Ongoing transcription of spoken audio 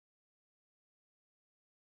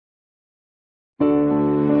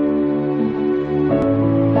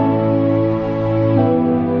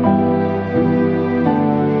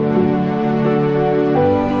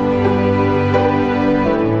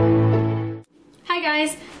Hi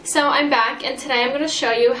guys, so I'm back and today I'm going to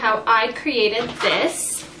show you how I created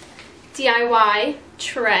this DIY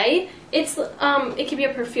tray. It could be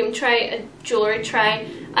a perfume tray, a jewelry tray.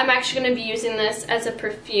 I'm actually going to be using this as a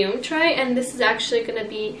perfume tray, and this is actually going to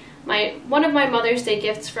be one of my Mother's Day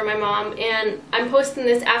gifts for my mom, and I'm posting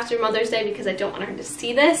this after Mother's Day because I don't want her to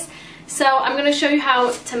see this. So I'm going to show you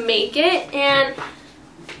how to make it, and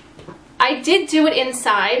I did do it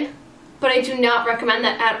inside, but I do not recommend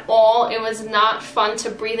that at all. It was not fun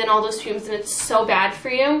to breathe in all those fumes, and it's so bad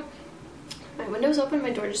for you. My window's open,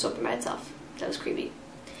 my door just opened by itself. That was creepy.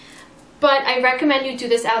 But I recommend you do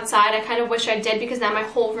this outside. I kind of wish I did because now my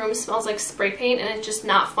whole room smells like spray paint, and it's just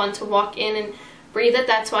not fun to walk in and breathe it.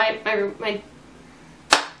 That's why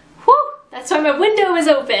that's why my window is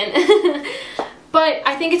open. But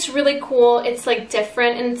I think it's really cool. It's like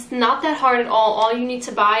different, and it's not that hard at all. All you need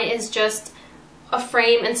to buy is just a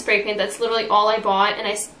frame and spray paint. That's literally all I bought, and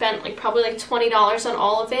I spent probably $20 on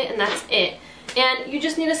all of it, and that's it. And you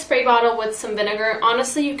just need a spray bottle with some vinegar.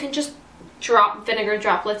 Honestly, you can just drop vinegar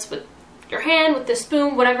droplets with your hand, with the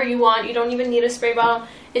spoon, whatever you want. You don't even need a spray bottle.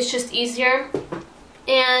 It's just easier.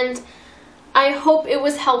 And I hope it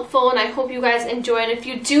was helpful, and I hope you guys enjoy it. If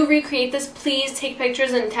you do recreate this, please take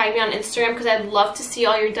pictures and tag me on Instagram because I'd love to see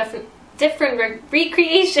all your different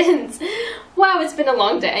recreations. Wow, it's been a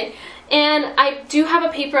long day. And I do have a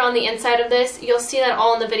paper on the inside of this. You'll see that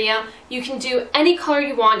all in the video. You can do any color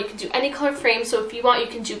you want. You can do any color frame. So if you want,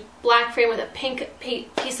 you can do black frame with a pink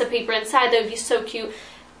piece of paper inside. That would be so cute.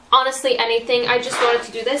 Honestly, anything. I just wanted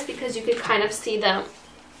to do this because you could kind of see the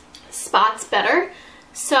spots better.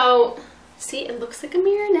 So see, it looks like a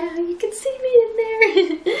mirror now. You can see me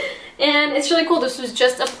in there. And it's really cool. This was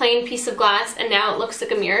just a plain piece of glass, and now it looks like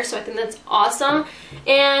a mirror, so I think that's awesome.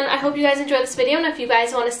 And I hope you guys enjoyed this video, and if you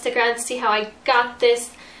guys want to stick around to see how I got this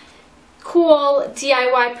cool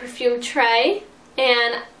DIY perfume tray,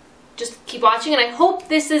 and just keep watching. And I hope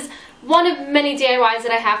this is one of many DIYs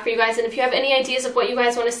that I have for you guys, and if you have any ideas of what you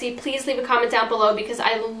guys want to see, please leave a comment down below because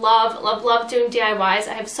I love doing DIYs.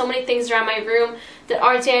 I have so many things around my room that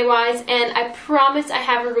are DIYs, and I promise I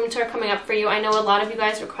have a room tour coming up for you. I know a lot of you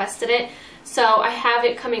guys requested it, so I have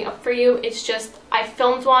it coming up for you. It's just, I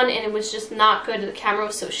filmed one and it was just not good. The camera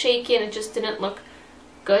was so shaky and it just didn't look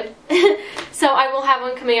good. So I will have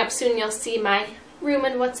one coming up soon. You'll see my room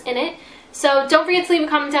and what's in it. So don't forget to leave a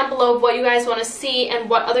comment down below what you guys want to see and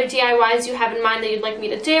what other DIYs you have in mind that you'd like me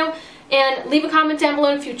to do. And leave a comment down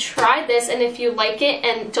below if you tried this and if you like it.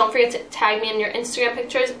 And don't forget to tag me in your Instagram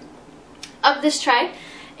pictures of this tray.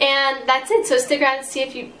 And that's it. So stick around to see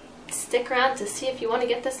if you want to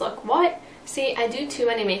get this look. What? See, I do too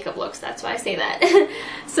many makeup looks. That's why I say that.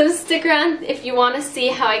 So stick around if you want to see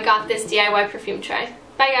how I got this DIY perfume tray.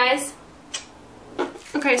 Bye guys.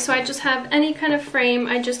 Okay, so I just have any kind of frame.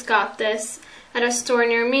 I just got this at a store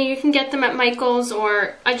near me. You can get them at Michael's,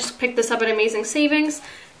 or I just picked this up at Amazing Savings.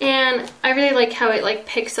 And I really like how it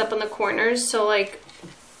picks up on the corners, so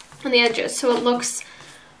on the edges. So it looks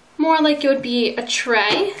more like it would be a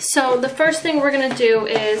tray. So the first thing we're going to do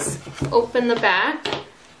is open the back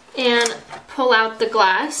and pull out the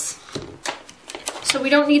glass. So we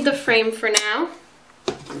don't need the frame for now.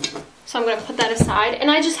 So I'm going to put that aside.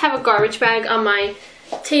 And I just have a garbage bag on my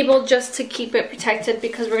table just to keep it protected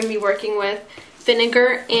because we're going to be working with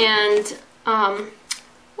vinegar and,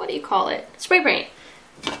 what do you call it? Spray paint.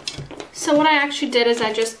 So what I actually did is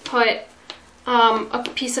I just put a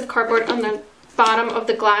piece of cardboard on the bottom of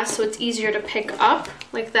the glass so it's easier to pick up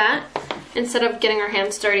like that instead of getting our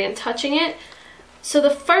hands dirty and touching it. So the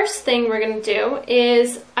first thing we're going to do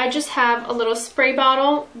is I just have a little spray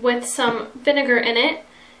bottle with some vinegar in it,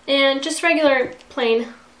 and just regular plain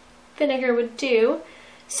vinegar would do.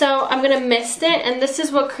 So I'm going to mist it, and this is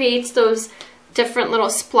what creates those different little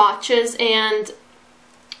splotches and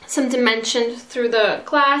some dimension through the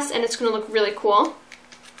glass, and it's going to look really cool.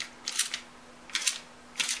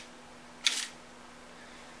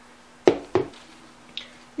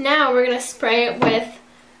 Now we're going to spray it with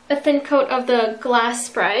a thin coat of the glass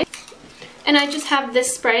spray. And I just have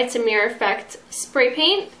this spray. It's a Mirror Effect spray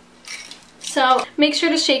paint. So make sure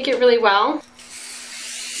to shake it really well.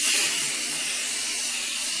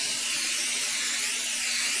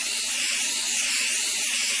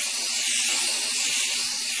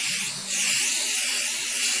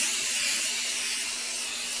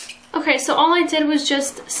 Okay, so all I did was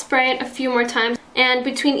just spray it a few more times, and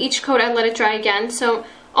between each coat I let it dry again. So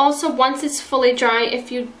also, once it's fully dry,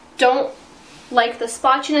 if you don't like the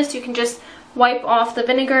splotchiness, you can just wipe off the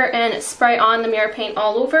vinegar and spray on the mirror paint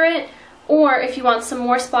all over it. Or if you want some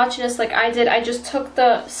more splotchiness like I did, I just took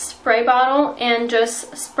the spray bottle and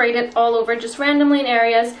just sprayed it all over, just randomly in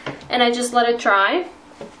areas, and I just let it dry.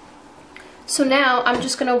 So now I'm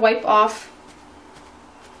just going to wipe off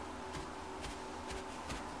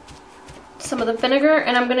some of the vinegar,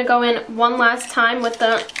 and I'm going to go in one last time with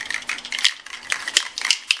the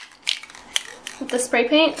spray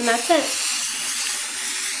paint, and that's it.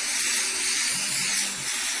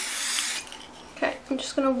 Okay, I'm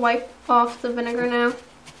just going to wipe off the vinegar now.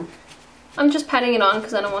 I'm just patting it on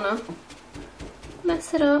because I don't want to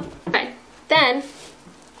mess it up. Okay, then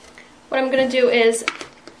what I'm going to do is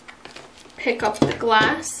pick up the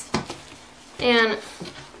glass and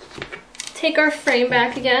take our frame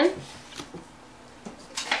back again.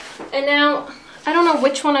 And now, I don't know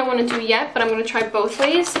which one I want to do yet, but I'm going to try both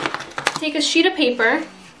ways. Take a sheet of paper.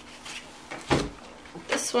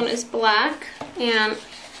 This one is black, and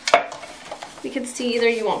you can see either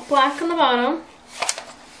you want black on the bottom,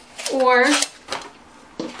 or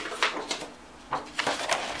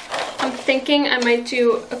I'm thinking I might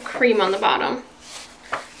do a cream on the bottom.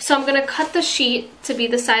 So I'm going to cut the sheet to be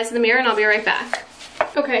the size of the mirror, and I'll be right back.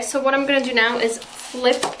 Okay, so what I'm going to do now is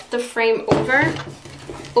flip the frame over,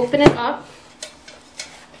 open it up,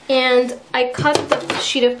 and I cut the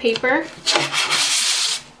sheet of paper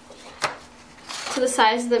to the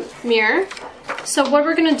size of the mirror. So what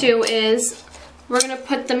we're going to do is we're going to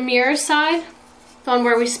put the mirror side on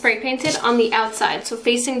where we spray painted on the outside, so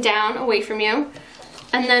facing down away from you.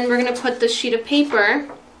 And then we're going to put the sheet of paper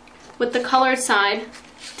with the colored side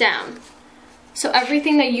down. So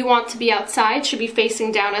everything that you want to be outside should be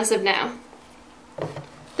facing down as of now.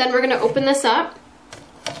 Then we're going to open this up,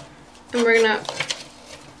 and we're going to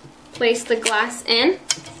place the glass in,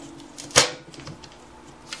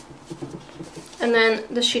 and then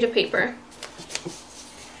the sheet of paper.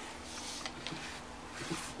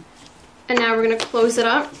 And now we're going to close it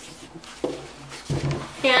up,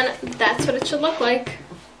 and that's what it should look like.